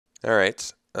All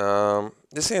right.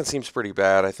 This hand seems pretty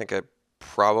bad. I think I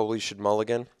probably should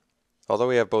mulligan. Although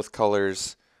we have both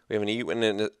colors, we have an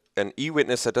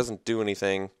E-witness that doesn't do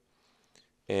anything,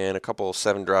 and a couple of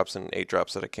 7 drops and 8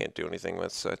 drops that I can't do anything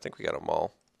with, so I think we got a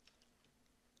mull.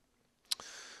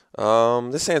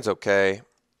 This hand's okay.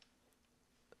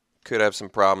 Could have some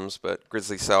problems, but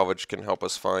Grizzly Salvage can help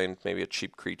us find maybe a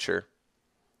cheap creature,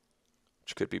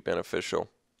 which could be beneficial.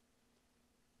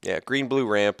 Yeah, green-blue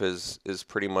ramp is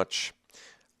pretty much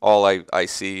all I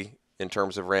see in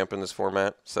terms of ramp in this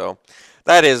format. So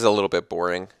that is a little bit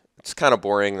boring. It's kind of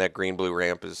boring that green-blue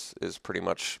ramp is pretty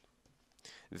much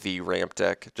the ramp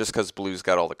deck, just because blue's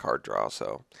got all the card draw.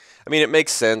 So, I mean, it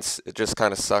makes sense. It just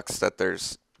kind of sucks that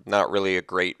there's not really a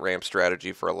great ramp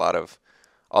strategy for a lot of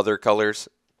other colors.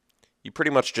 You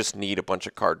pretty much just need a bunch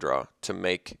of card draw to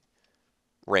make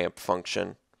ramp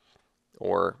function,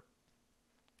 or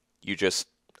you just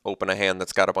open a hand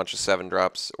that's got a bunch of 7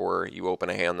 drops, or you open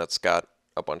a hand that's got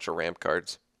a bunch of ramp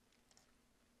cards.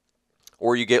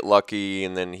 Or you get lucky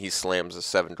and then he slams a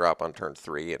 7 drop on turn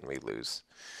 3 and we lose,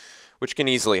 which can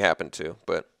easily happen too,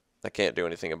 but I can't do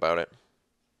anything about it.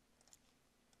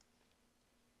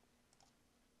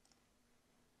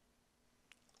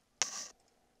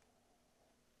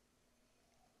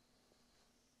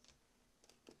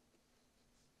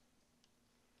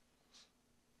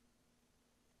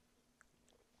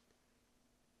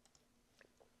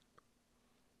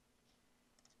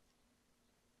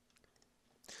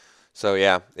 So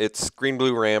yeah, it's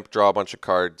green-blue ramp, draw a bunch of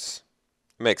cards.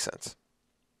 Makes sense.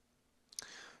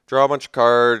 Draw a bunch of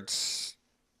cards,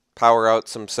 power out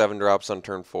some 7 drops on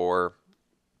turn 4.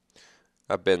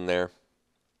 I've been there.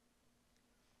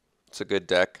 It's a good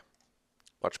deck.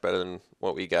 Much better than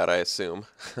what we got, I assume.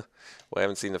 Well, I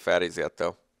haven't seen the fatties yet,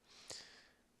 though.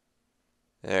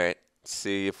 Alright,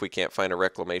 see if we can't find a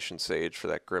Reclamation Sage for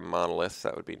that Grim Monolith.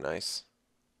 That would be nice.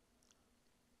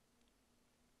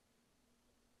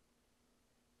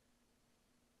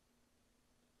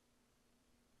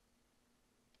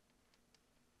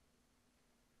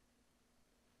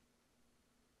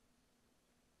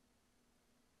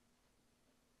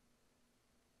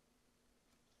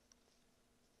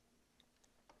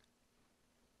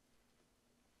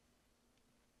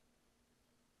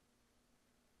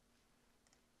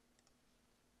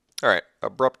 Alright,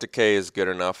 Abrupt Decay is good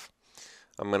enough.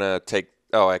 I'm going to take...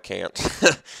 Oh, I can't.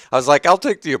 I was like, I'll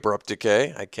take the Abrupt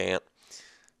Decay. I can't.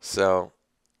 So,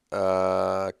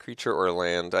 creature or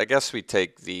land. I guess we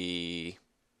take the...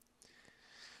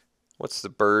 What's the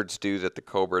birds do that the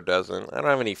Cobra doesn't? I don't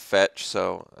have any fetch,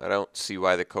 so I don't see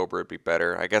why the Cobra would be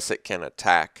better. I guess it can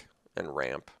attack and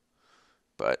ramp,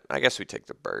 but I guess we take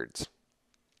the birds.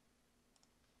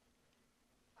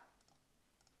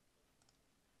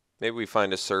 Maybe we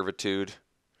find a Servitude.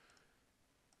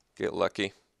 Get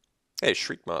lucky. Hey,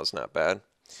 Shriekmaw's not bad.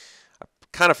 I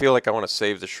kind of feel like I want to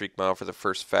save the Shriekmaw for the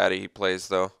first fatty he plays,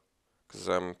 though, because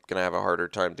I'm going to have a harder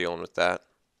time dealing with that.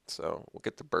 So we'll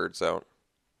get the birds out.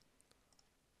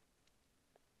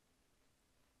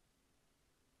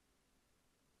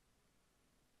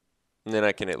 And then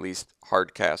I can at least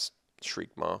hardcast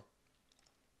Shriekmaw.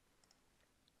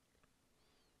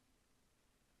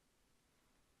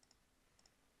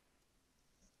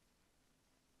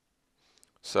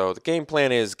 So the game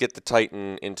plan is get the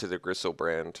Titan into the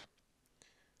Gristlebrand,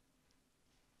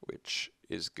 which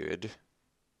is good.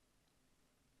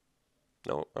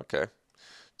 No, okay. Let's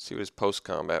see what his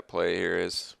post-combat play here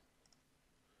is.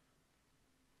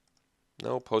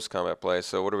 No post-combat play,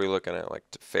 so what are we looking at? Like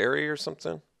Teferi or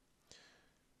something?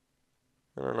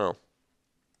 I don't know.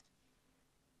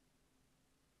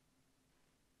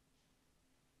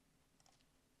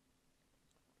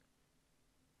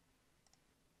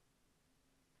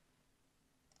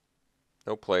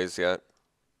 No plays yet.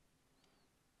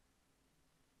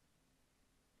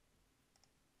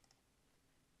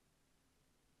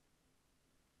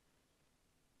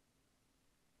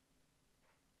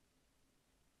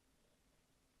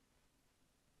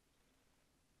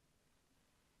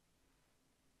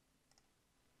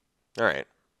 Alright.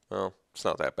 Well, it's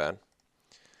not that bad.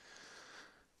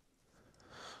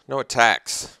 No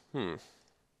attacks.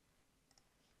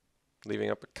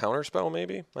 Leaving up a counterspell,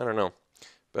 maybe? I don't know.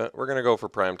 But we're going to go for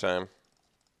prime time.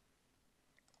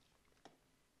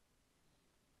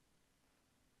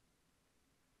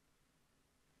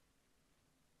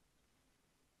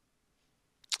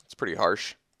 It's pretty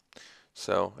harsh.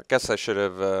 So I guess I should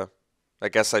have. I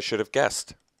guess I should have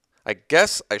guessed. I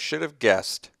guess I should have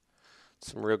guessed.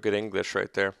 Some real good English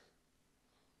right there.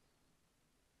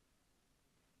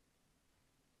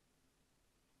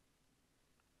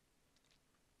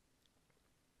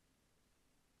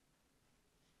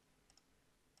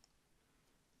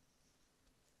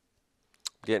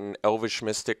 Getting Elvish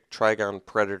Mystic Trigon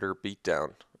Predator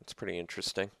Beatdown. That's pretty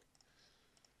interesting.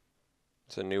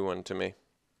 It's a new one to me.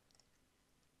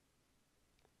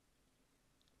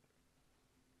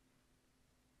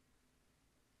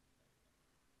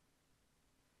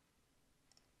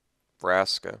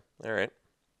 Vraska. All right.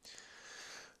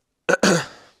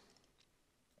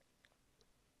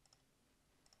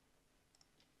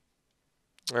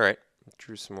 All right.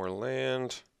 Drew some more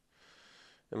land.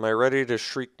 Am I ready to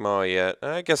Shriek Maw yet?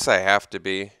 I guess I have to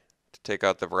be to take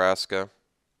out the Vraska.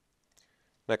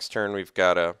 Next turn we've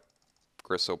got a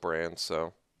Gristlebrand,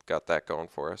 so got that going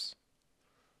for us.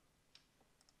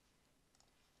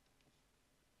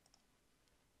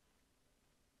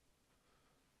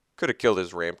 Could have killed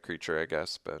his ramp creature, I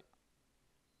guess, but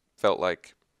felt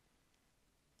like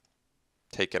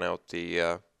taking out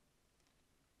the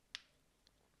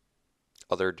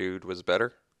other dude was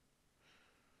better.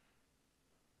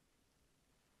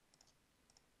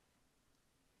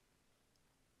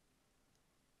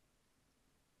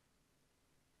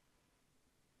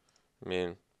 I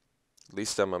mean, at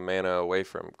least I'm a mana away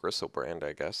from Gristlebrand,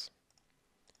 I guess.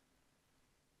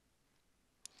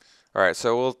 Alright,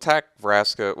 so we'll attack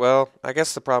Vraska. Well, I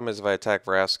guess the problem is if I attack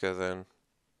Vraska, then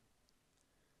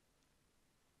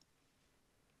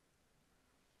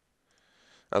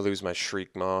I lose my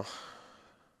Shriek Maw.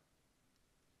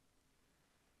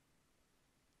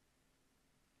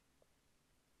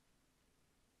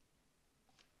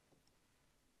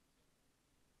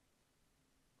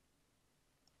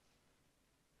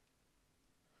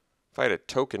 If I had a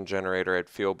token generator, I'd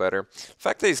feel better. The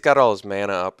fact that he's got all his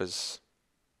mana up is,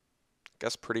 I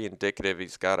guess, pretty indicative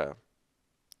he's got a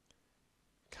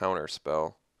counter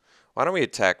spell. Why don't we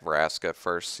attack Vraska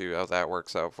first, see how that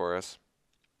works out for us.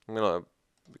 I'm going to,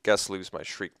 I guess, lose my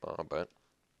Shriek Maw, but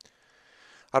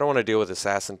I don't want to deal with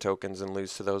assassin tokens and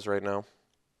lose to those right now.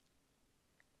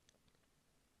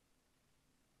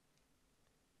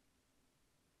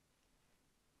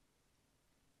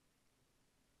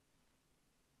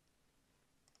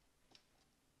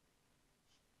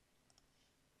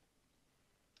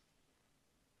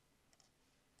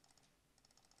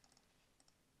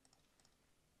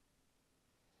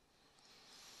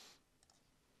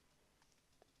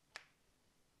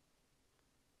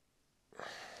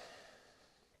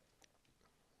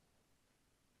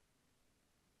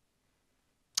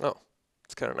 Oh,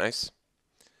 it's kind of nice.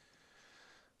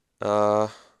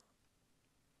 Well,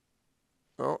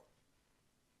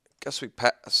 guess we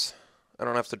pass. I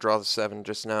don't have to draw the 7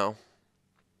 just now.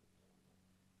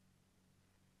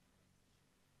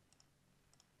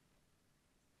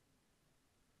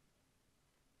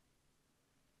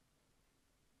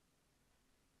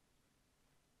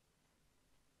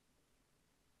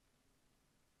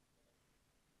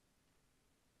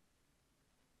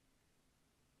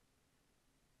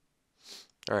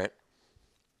 All right.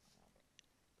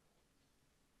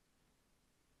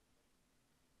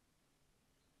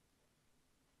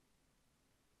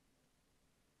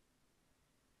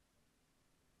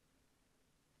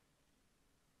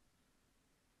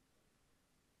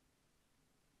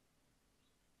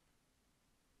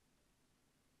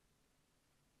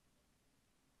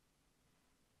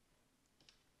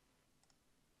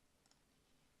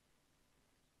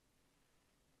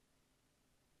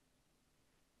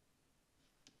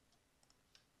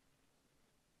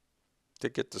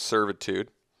 Did get the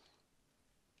Servitude.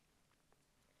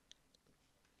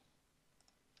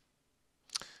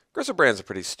 Gristlebrand's a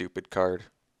pretty stupid card.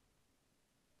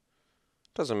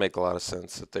 Doesn't make a lot of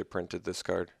sense that they printed this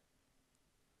card.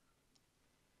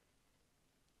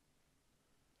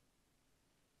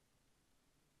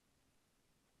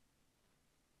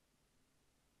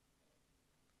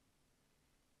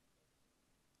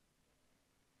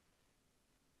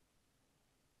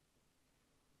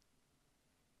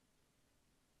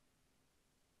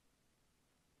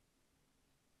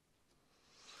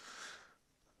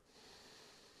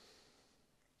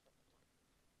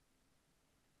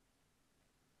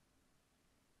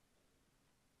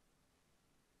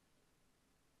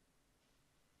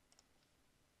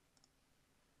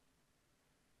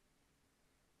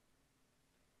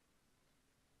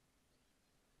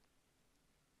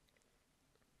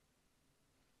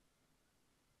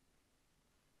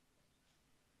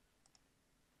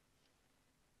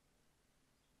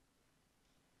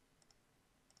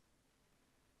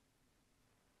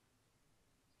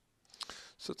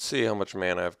 So let's see how much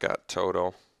mana I've got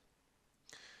total.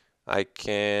 I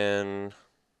can...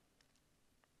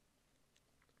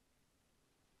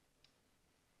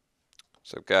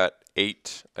 So I've got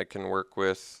 8 I can work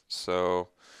with. So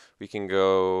we can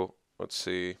go, let's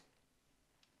see.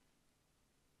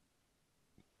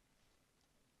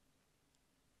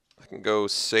 can go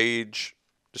Sage,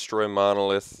 destroy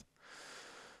Monolith,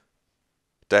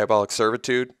 Diabolic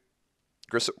Servitude,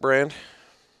 Gristlebrand,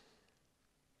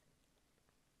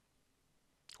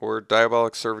 or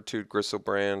Diabolic Servitude,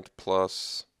 Gristlebrand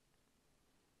plus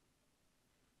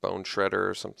Bone Shredder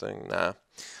or something. Nah,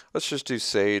 let's just do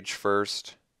Sage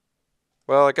first.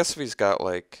 Well, I guess if he's got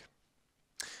like...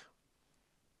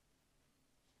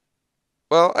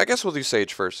 Well, I guess we'll do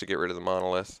Sage first to get rid of the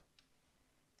Monolith.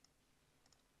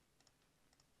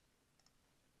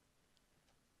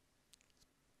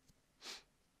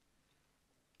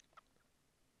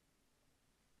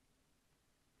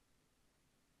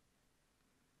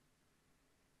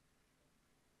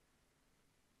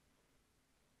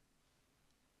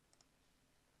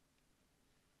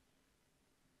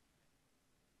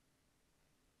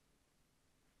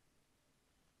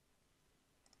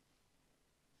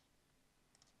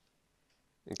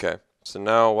 Okay, so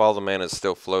now while the mana is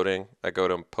still floating, I go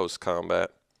to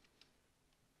post-combat.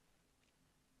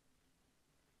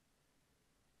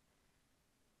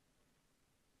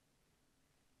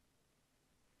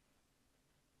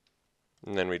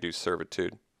 And then we do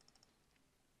Servitude.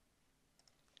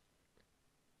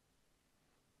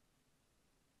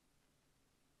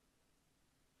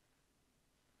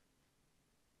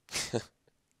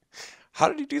 How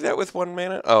did he do that with 1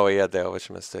 mana? Oh, he had the Elvish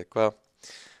Mystic. Well,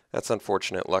 that's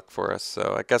unfortunate luck for us.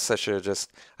 So I guess I should have just...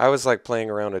 I was like playing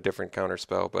around a different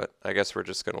counterspell, but I guess we're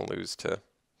just going to lose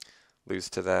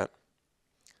to that.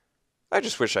 I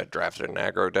just wish I'd drafted an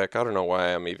aggro deck. I don't know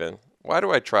why I'm even... Why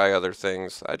do I try other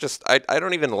things? I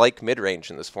don't even like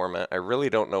mid-range in this format. I really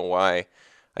don't know why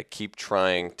I keep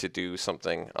trying to do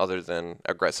something other than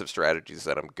aggressive strategies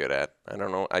that I'm good at. I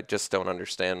don't know. I just don't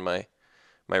understand my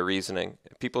reasoning.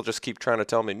 People just keep trying to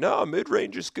tell me, no,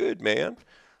 mid-range is good, man.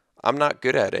 I'm not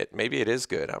good at it. Maybe it is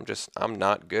good. I'm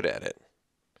not good at it.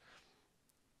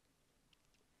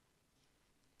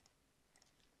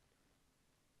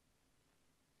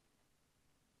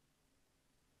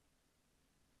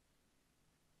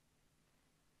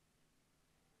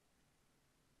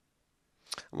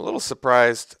 I'm a little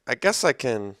surprised. I guess what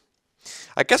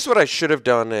I should have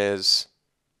done is,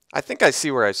 I think I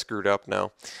see where I screwed up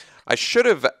now. I should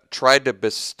have tried to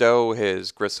bestow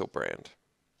his Gristlebrand,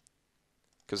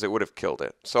 because it would have killed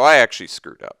it. So I actually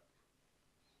screwed up.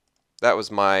 That was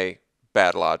my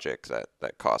bad logic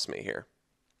that cost me here.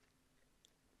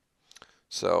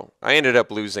 So I ended up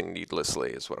losing needlessly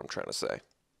is what I'm trying to say.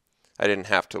 I didn't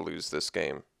have to lose this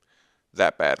game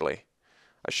that badly.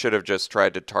 I should have just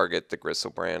tried to target the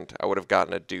Gristlebrand. I would have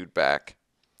gotten a dude back.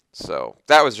 So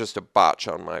that was just a botch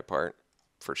on my part,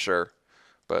 for sure.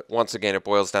 But once again, it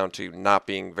boils down to not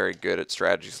being very good at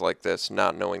strategies like this,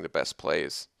 not knowing the best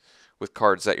plays with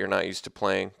cards that you're not used to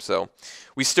playing. So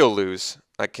we still lose.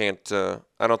 I can't,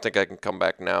 I don't think I can come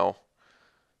back now.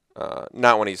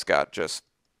 Not when he's got just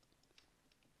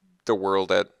the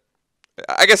world at,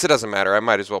 I guess it doesn't matter. I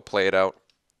might as well play it out.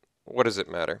 What does it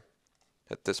matter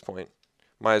at this point?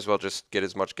 Might as well just get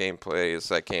as much gameplay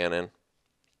as I can in.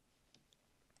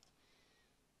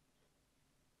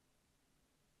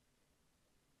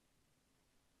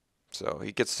 So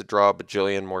he gets to draw a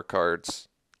bajillion more cards,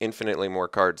 infinitely more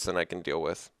cards than I can deal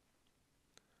with.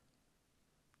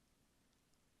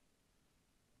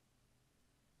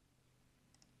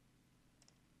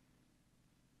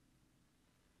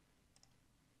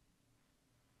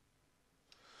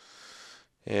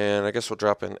 And I guess we'll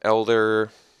drop an Elder.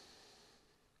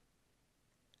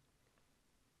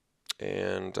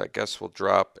 And I guess we'll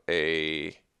drop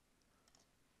a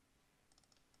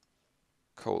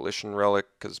Coalition Relic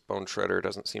because Bone Shredder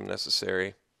doesn't seem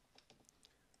necessary.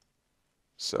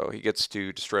 So he gets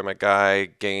to destroy my guy,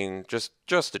 gain just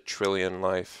a trillion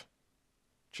life.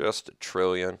 Just a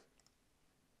trillion.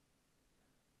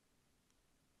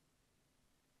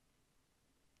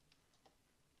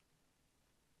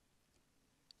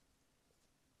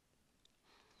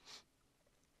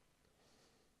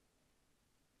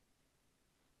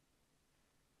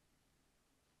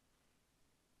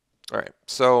 Alright,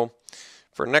 so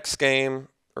for next game,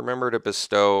 remember to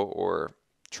bestow or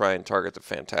try and target the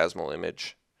Phantasmal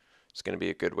Image. It's going to be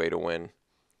a good way to win.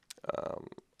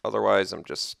 Otherwise, I'm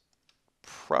just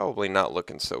probably not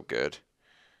looking so good.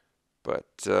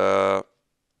 But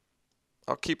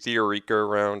I'll keep the Eureka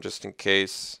around just in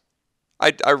case.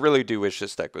 I really do wish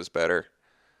this deck was better.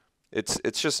 It's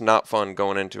just not fun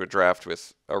going into a draft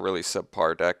with a really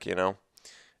subpar deck, you know?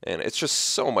 And it's just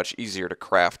so much easier to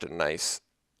craft a nice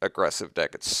aggressive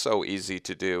deck. It's so easy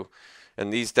to do.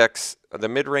 And these decks, the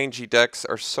mid-rangey decks,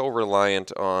 are so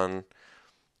reliant on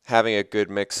having a good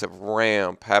mix of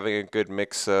ramp, having a good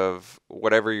mix of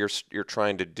whatever you're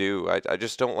trying to do. I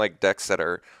just don't like decks that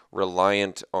are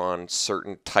reliant on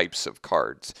certain types of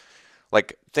cards.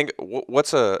 Like think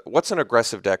what's an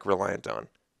aggressive deck reliant on?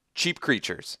 Cheap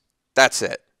creatures. That's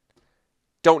it.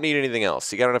 Don't need anything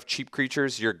else. You got enough cheap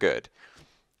creatures, you're good.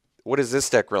 What is this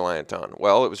deck reliant on?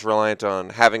 Well, it was reliant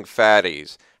on having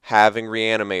fatties, having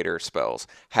reanimator spells,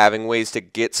 having ways to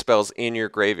get spells in your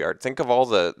graveyard. Think of all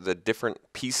the different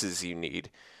pieces you need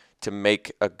to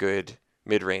make a good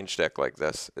mid-range deck like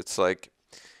this. It's like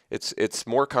it's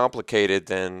more complicated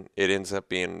than it ends up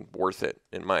being worth it,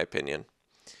 in my opinion,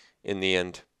 in the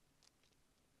end.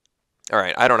 All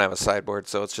right, I don't have a sideboard,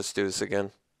 so let's just do this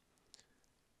again.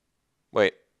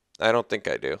 Wait, I don't think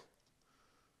I do.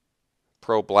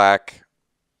 Pro Black.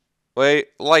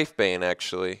 Wait, Lifebane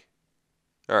actually.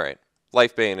 Alright,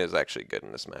 Lifebane is actually good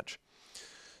in this match.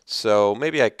 So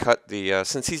maybe I cut the,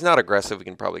 since he's not aggressive, we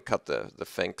can probably cut the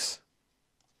Finks.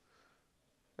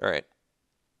 Alright,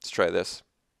 let's try this.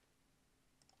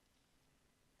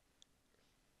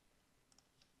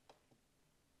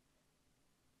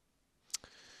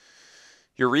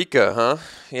 Eureka, huh?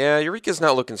 Yeah, Eureka's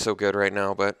not looking so good right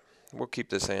now, but we'll keep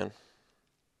this hand.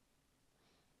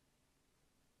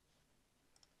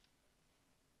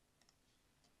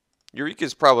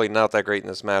 Eureka's probably not that great in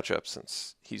this matchup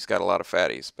since he's got a lot of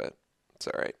fatties, but it's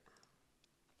alright.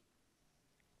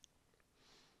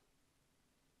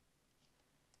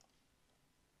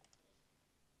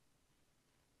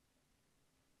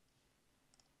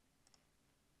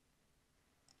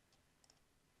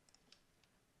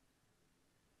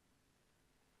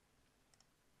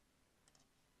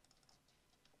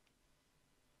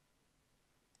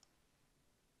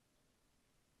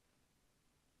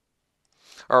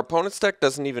 Our opponent's deck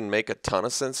doesn't even make a ton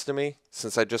of sense to me,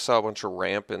 since I just saw a bunch of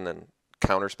ramp and then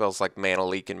counter spells like Mana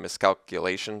Leak and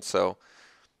Miscalculation, so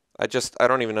I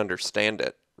don't even understand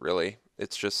it, really.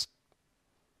 It's just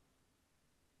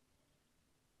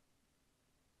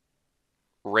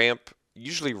ramp.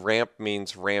 Usually ramp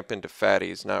means ramp into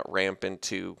fatties, not ramp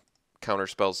into counter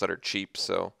spells that are cheap,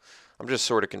 so I'm just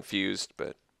sort of confused,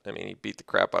 but I mean, he beat the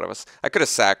crap out of us. I could have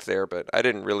sacked there, but I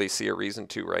didn't really see a reason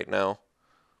to right now.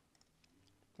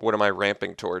 What am I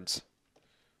ramping towards?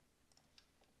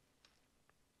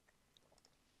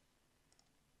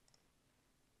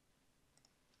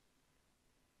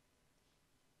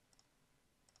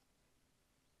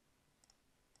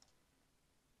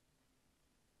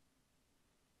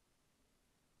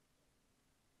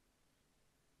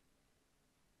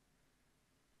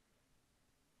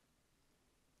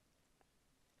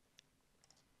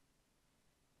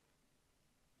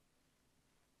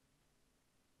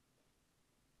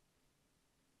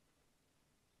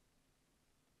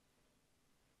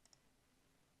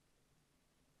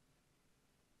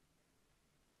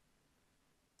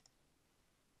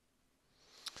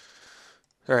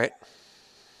 All right.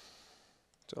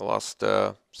 So I lost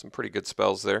some pretty good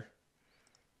spells there.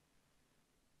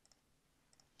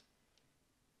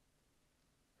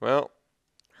 Well,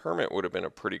 Hermit would have been a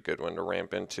pretty good one to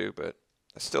ramp into, but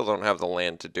I still don't have the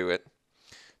land to do it.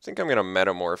 I think I'm going to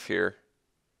Metamorph here.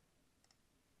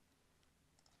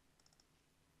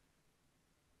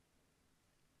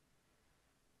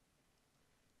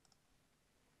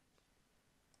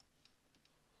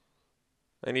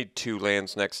 I need 2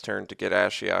 lands next turn to get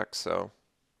Ashiok, so...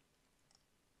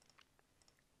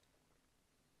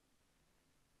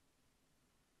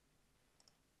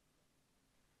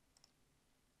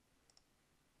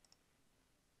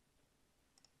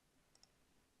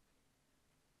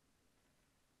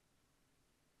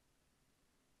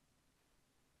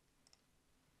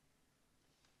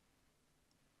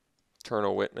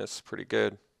 Eternal Witness, pretty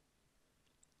good.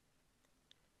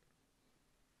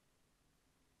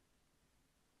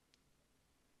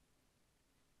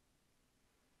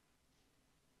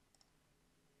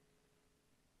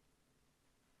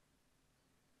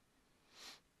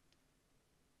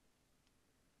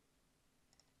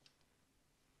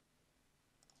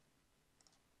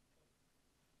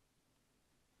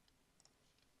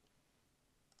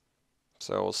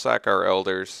 So we'll sack our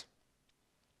Elders.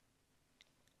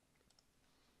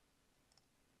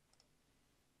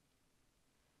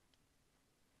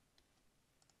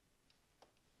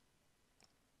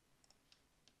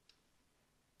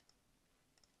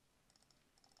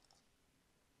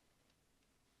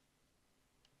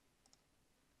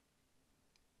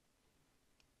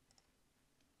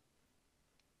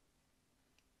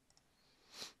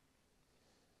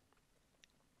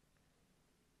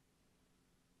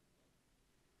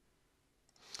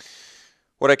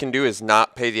 What I can do is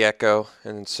not pay the Echo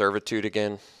and Servitude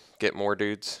again, get more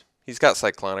dudes. He's got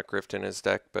Cyclonic Rift in his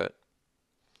deck, but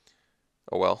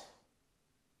oh well.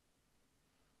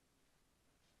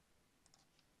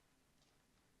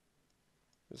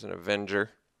 There's an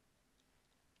Avenger.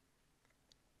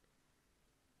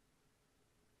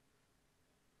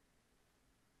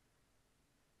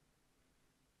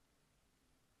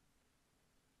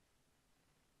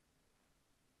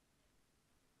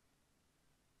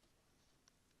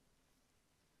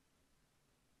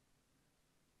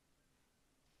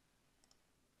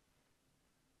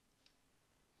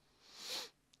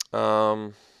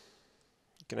 You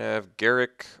can have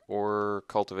Garrick or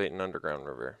Cultivate an Underground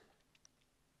River.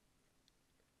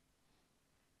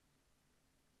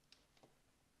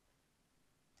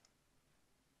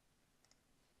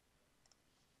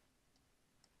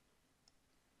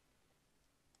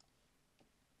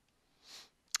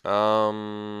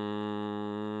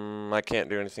 I can't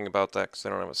do anything about that because I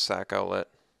don't have a sack outlet.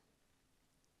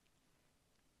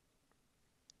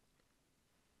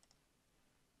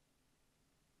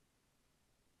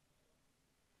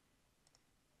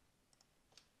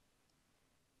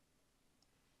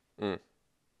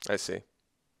 I see.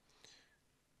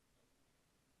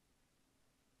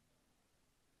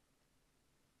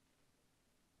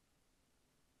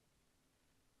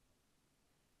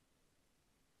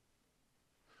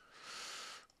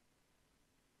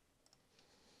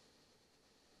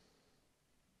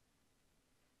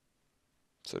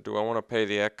 So do I want to pay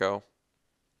the Echo?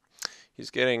 He's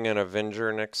getting an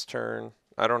Avenger next turn.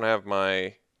 I don't have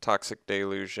my Toxic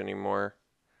Deluge anymore.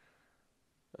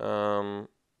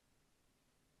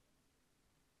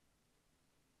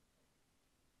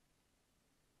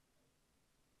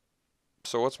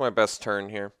 So what's my best turn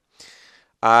here?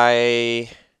 I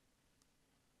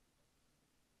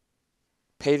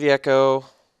pay the Echo,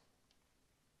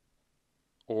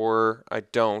 or I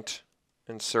don't,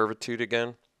 and Servitude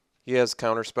again. He has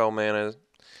Counterspell mana,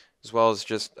 as well as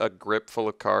just a grip full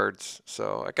of cards,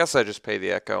 so I guess I just pay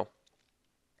the Echo.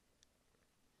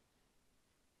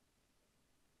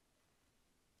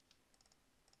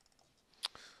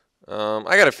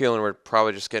 I got a feeling we're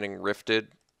probably just getting rifted,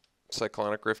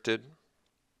 Cyclonic Rifted,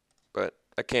 but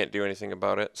I can't do anything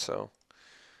about it, so.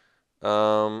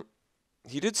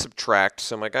 He did subtract,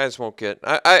 so my guys won't get...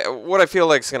 what I feel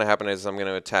like is going to happen is I'm going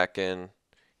to attack in.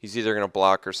 He's either going to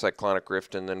block or Cyclonic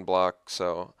Rift and then block,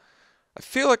 so... I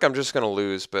feel like I'm just going to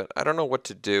lose, but I don't know what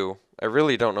to do. I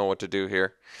really don't know what to do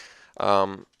here.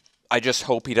 I just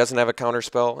hope he doesn't have a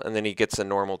counterspell, and then he gets a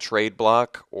normal trade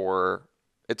block, or...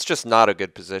 It's just not a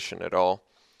good position at all.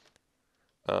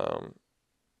 I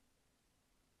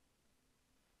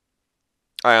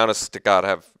honest to God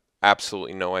have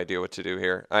absolutely no idea what to do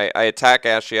here. I attack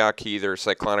Ashiok, he either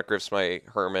Cyclonic Rifts my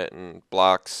Hermit and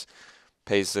blocks,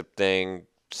 pays the thing,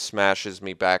 smashes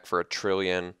me back for a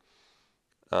trillion.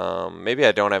 Maybe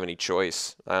I don't have any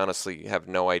choice. I honestly have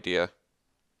no idea.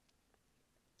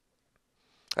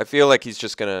 I feel like he's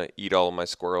just going to eat all of my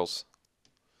squirrels.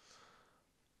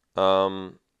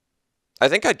 I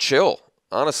think I'd chill,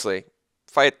 honestly.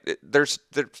 Fight. There's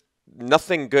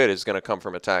nothing good is going to come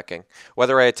from attacking.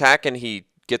 Whether I attack and he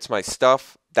gets my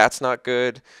stuff, that's not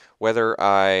good. Whether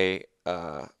I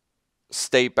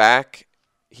stay back,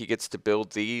 he gets to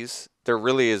build these. There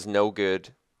really is no good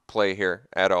play here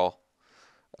at all.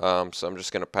 So I'm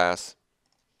just going to pass.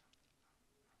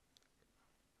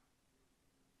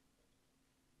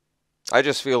 I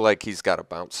just feel like he's got a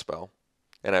bounce spell,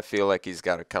 and I feel like he's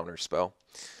got a counter spell,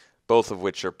 both of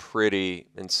which are pretty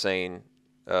insane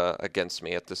against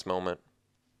me at this moment.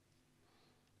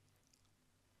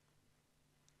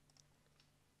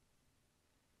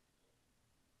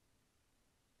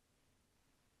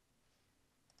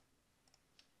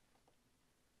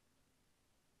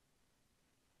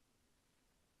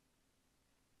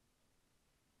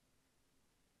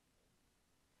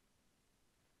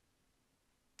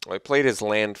 Well, I played his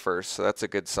land first, so that's a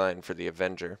good sign for the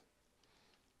Avenger.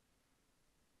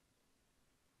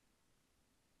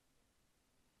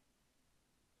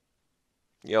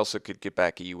 You also could get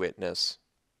back a Witness.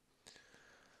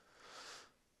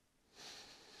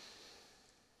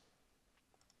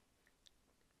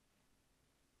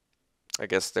 I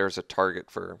guess there's a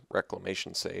target for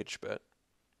Reclamation Sage, but...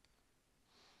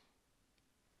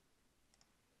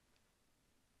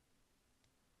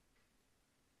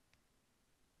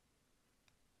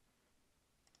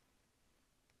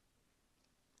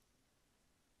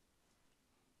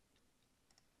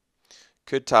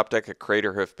 Could top deck a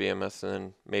Craterhoof Behemoth, and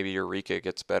then maybe Eureka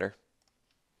gets better.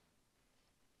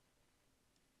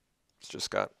 It's just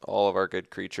got all of our good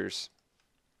creatures.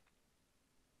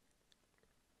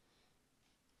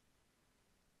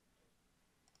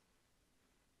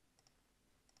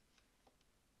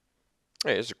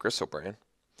 Hey, there's a Griselbrand.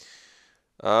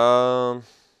 Um,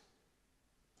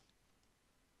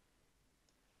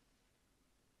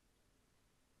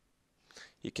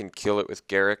 you can kill it with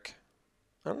Garrick.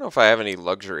 I don't know if I have any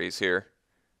luxuries here.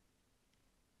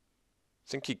 I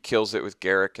think he kills it with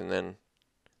Garrick and then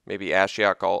maybe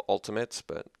Ashiok all ultimates,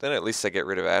 but then at least I get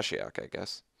rid of Ashiok, I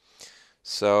guess.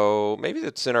 So maybe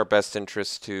it's in our best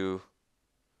interest to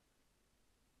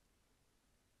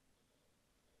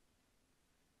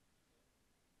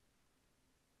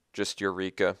just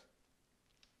Eureka.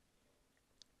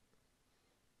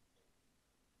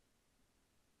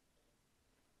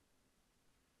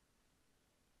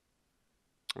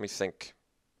 Let me think.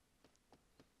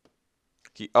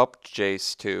 He upped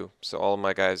Jace too, so all of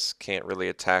my guys can't really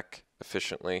attack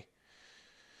efficiently.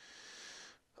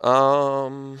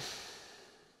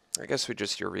 I guess we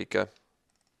just Eureka.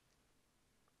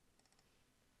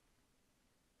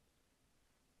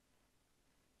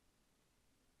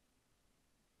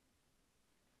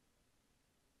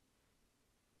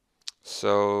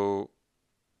 So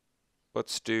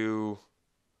let's do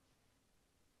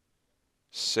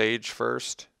Sage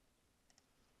first.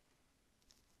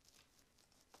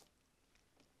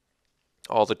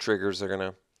 All the triggers are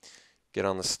gonna get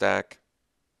on the stack.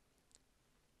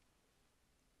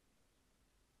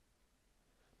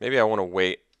 Maybe I want to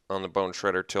wait on the Bone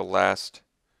Shredder till last.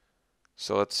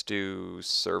 So let's do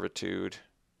Servitude.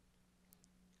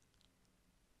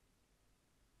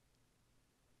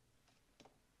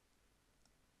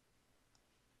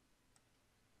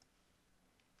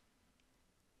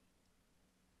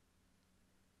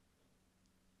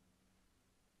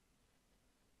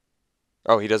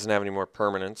 Oh, he doesn't have any more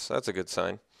permanents. That's a good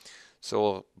sign. So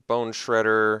we'll Bone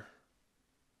Shredder.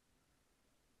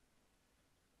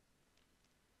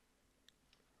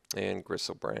 And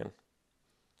Griselbrand.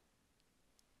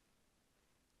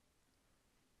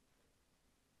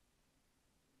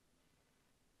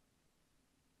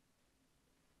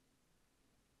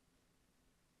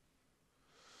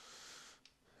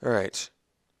 All right.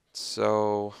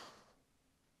 So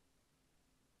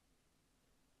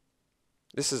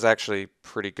this is actually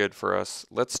pretty good for us.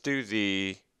 Let's do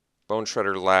the Bone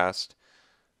Shredder last.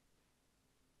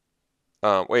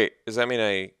 Wait, does that mean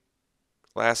I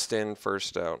last in,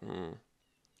 first out?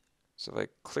 So if I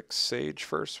click Sage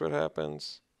first, what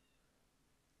happens?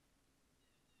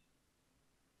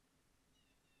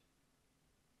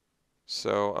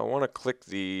 So I want to click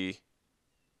the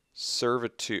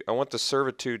Servitude. I want the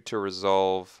Servitude to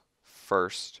resolve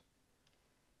first.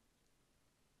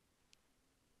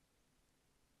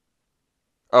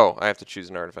 Oh, I have to choose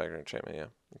an artifact or enchantment, yeah.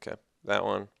 Okay, that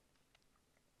one.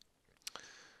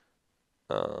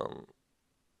 Um,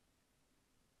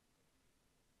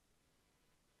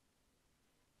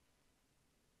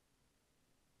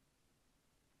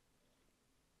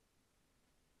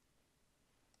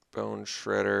 Bone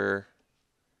Shredder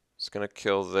is going to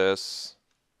kill this.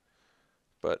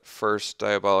 But first,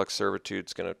 Diabolic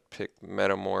Servitude's going to pick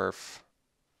Metamorph.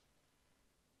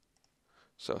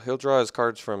 So he'll draw his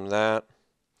cards from that.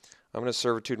 I'm going to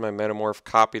Servitude my Metamorph,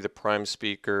 copy the Prime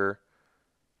Speaker.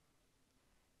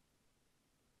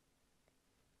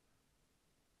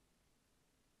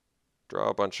 Draw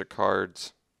a bunch of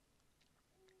cards.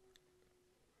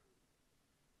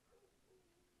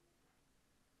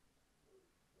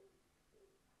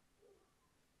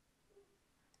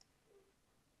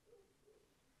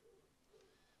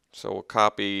 So we'll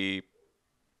copy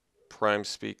Prime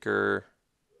Speaker.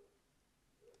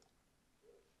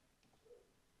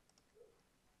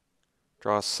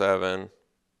 Draw 7.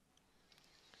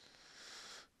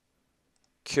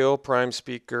 Kill Prime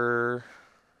Speaker.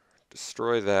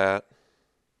 Destroy that.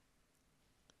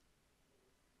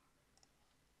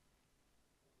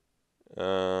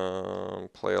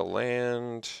 Play a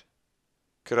land.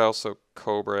 Could also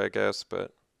Cobra, I guess,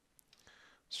 but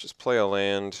let's just play a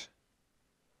land.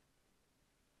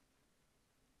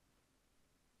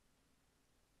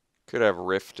 Could have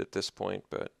Rift at this point,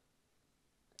 but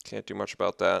can't do much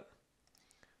about that.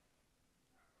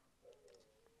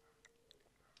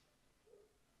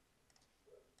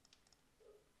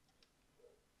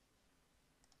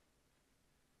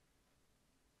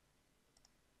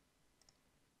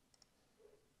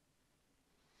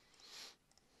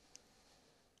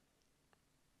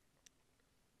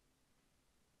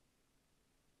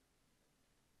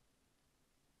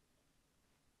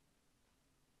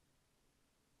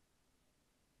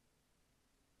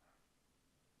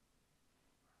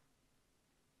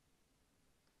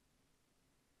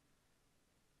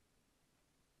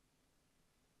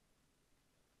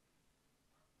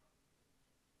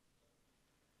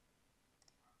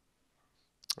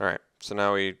 Alright, so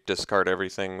now we discard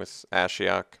everything with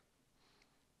Ashiok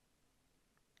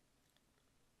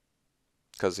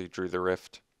because he drew the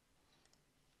Rift.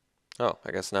 Oh, I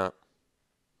guess not.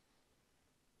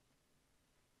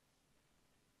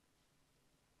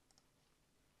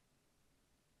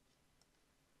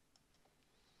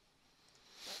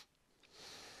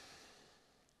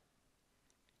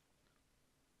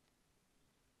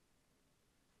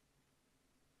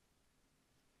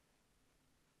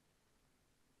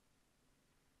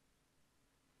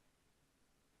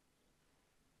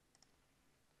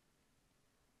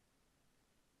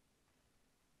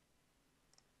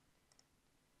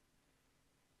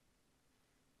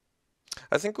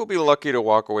 I think we'll be lucky to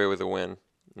walk away with a win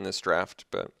in this draft,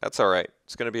 but that's all right.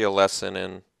 It's going to be a lesson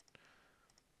in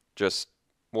just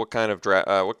what kind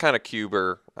of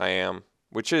cuber I am,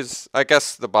 which is, I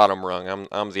guess, the bottom rung.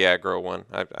 I'm the aggro one.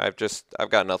 I've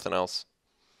got nothing else.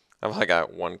 I've only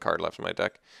got one card left in my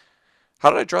deck. How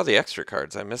did I draw the extra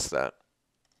cards? I missed that.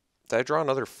 Did I draw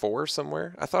another 4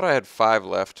 somewhere? I thought I had 5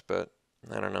 left, but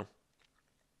I don't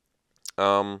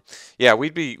know. Yeah,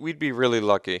 we'd be really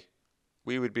lucky.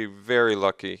 We would be very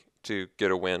lucky to get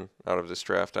a win out of this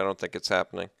draft. I don't think it's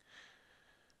happening.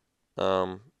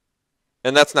 And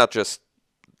that's not just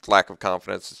lack of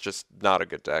confidence. It's just not a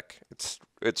good deck.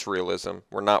 It's realism.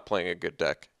 We're not playing a good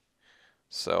deck,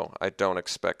 so I don't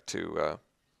expect to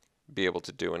be able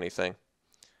to do anything.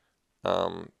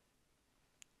 There's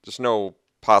no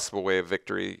possible way of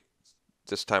victory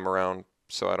this time around,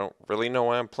 so I don't really know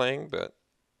why I'm playing, but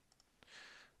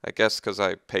I guess because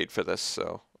I paid for this,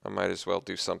 so I might as well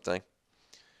do something.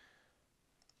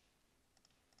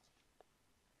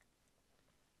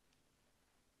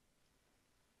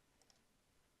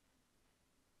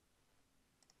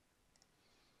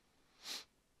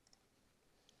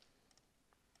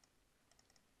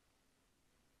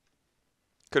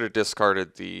 Could have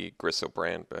discarded the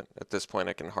Griselbrand, but at this point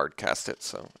I can hard cast it,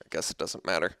 so I guess it doesn't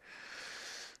matter.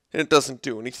 And it doesn't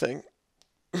do anything.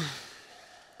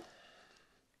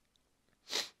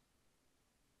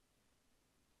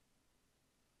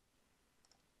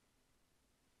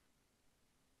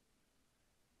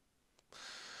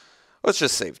 Let's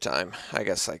just save time. I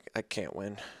guess I can't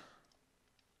win.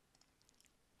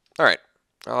 Alright,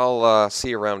 I'll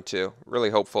see you round 2. Really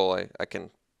hopeful I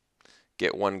can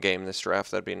get one game this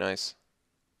draft. That'd be nice.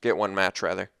 Get one match,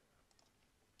 rather.